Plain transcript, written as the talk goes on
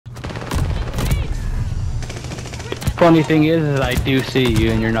Funny thing is I do see you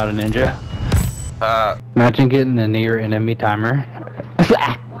and you're not a ninja. Imagine getting the near enemy timer.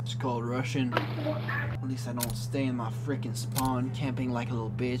 It's called Russian. At least I don't stay in my freaking spawn, camping like a little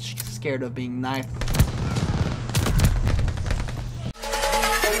bitch, scared of being knifed.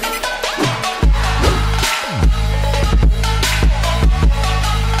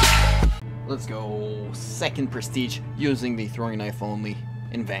 Let's go. Second prestige using the throwing knife only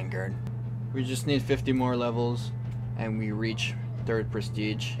in Vanguard. We just need 50 more levels and we reach third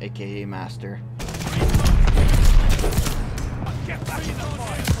prestige, aka master. Get back in the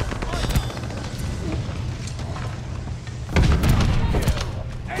fight.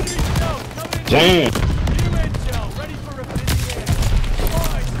 Damn!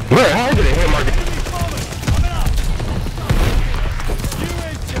 Where? How did it hit Mark?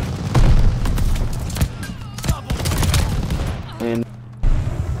 And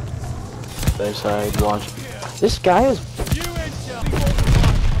their side launch. This guy is.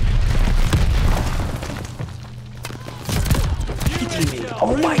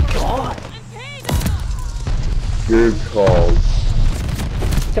 Oh my god! Good call.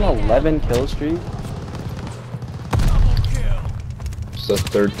 It's an 11 kill streak. It's the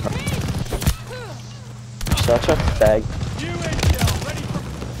third time. Such a fag.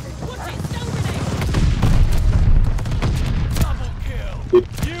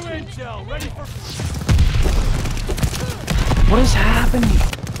 What is happening?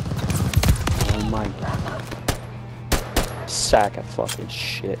 Oh my god. Sack of fucking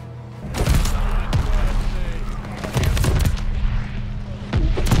shit.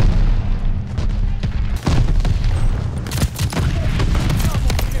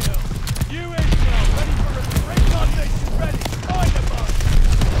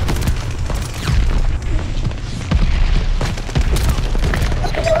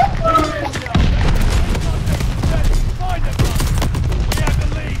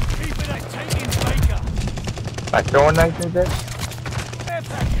 I throwing knife in there?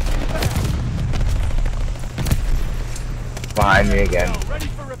 Behind me again.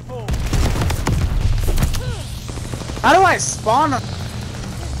 How do I spawn?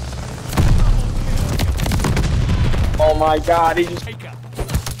 Oh my god, he just.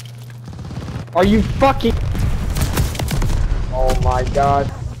 Are you fucking. Oh my god.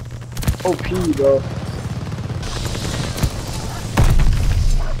 OP, bro.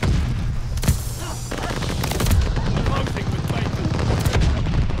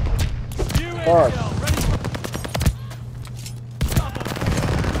 Fuck.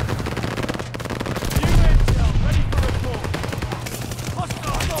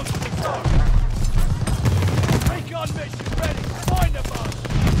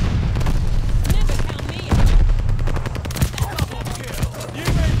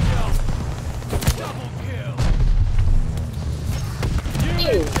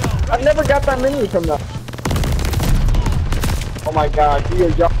 I never got that many from that. Oh my god, he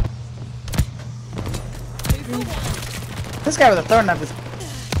is young. This guy with a throwing knife is.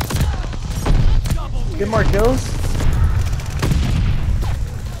 Get more kills.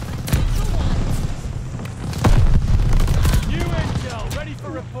 New intel ready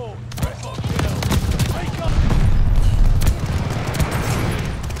for report.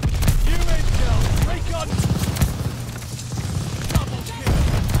 New intel, recon. Double kill.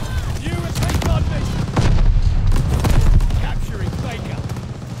 New recon mission. Capturing Baker.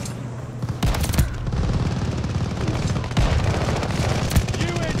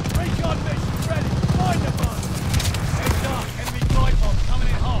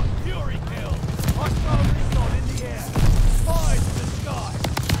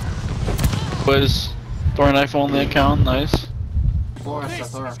 Was throwing knife only account, nice. This is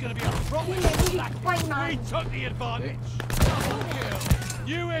going to be a problem. We took the advantage. Double kill.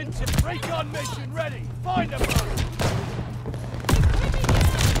 You into recon mission ready. Find a boat.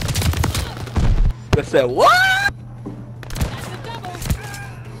 I said what?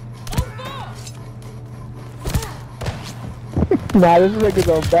 Nah, this nigga's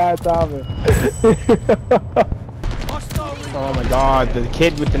on bad timing. Oh my god, the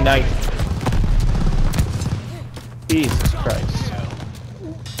kid with the knife. Jesus Christ.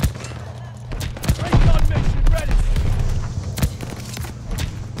 Recon mission ready.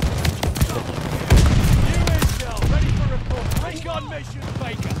 New intel ready for report. Recon mission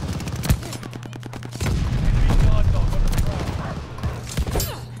Baker. Recon dog on the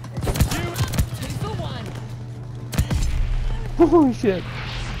ground. Holy shit.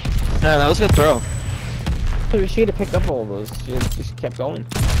 Yeah, that was a good throw. She had to pick up all those. She just kept going.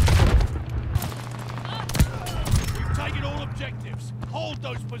 Taking all objectives. Hold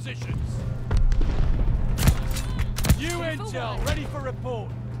those positions. You intel, ready for report.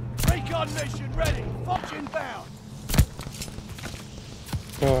 Recon mission ready. Fox inbound.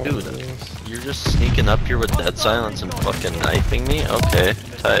 Dude, you're just sneaking up here with dead silence and fucking knifing me? Okay,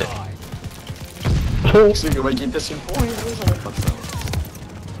 tight. C'est que il était sur le point, ça va pas de sens.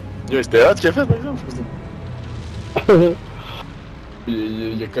 Yo, c'était hot ce qu'il a fait par exemple, je pense.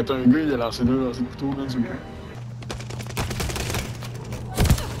 Il a coté un gars, il a lancé deux lancers de couteau dans le cul.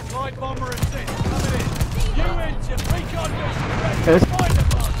 Light bomber assist, coming in. You intel, recon mission ready. Find the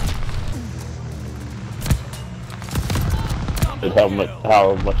bomb. Just how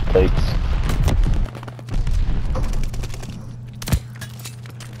much it takes.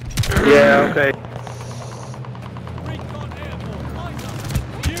 Yeah, okay. Recon airborne, line up.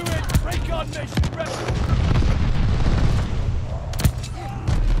 You in, recon mission ready.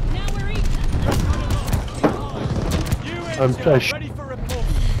 Now we're eating. You I'm intel, ready for report.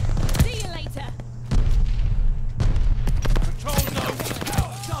 See you later. Control zone,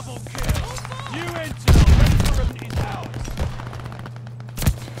 out, double kill. You intel, ready for report is ours.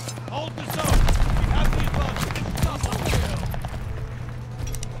 Hold the zone, we have the advantage, double kill.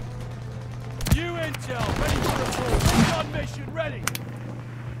 You intel, ready for report, recon mission ready.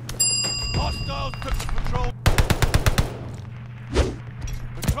 Hostiles took the patrol.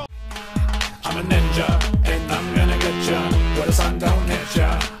 Patrol. I'm a ninja, and I'm gonna get ya where the sun don't hit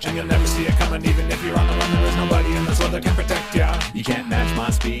ya, and you'll never see it coming. Even if you're on the run, there is nobody in this world that can protect ya. You can't match my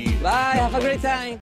speed. Bye, have a great time.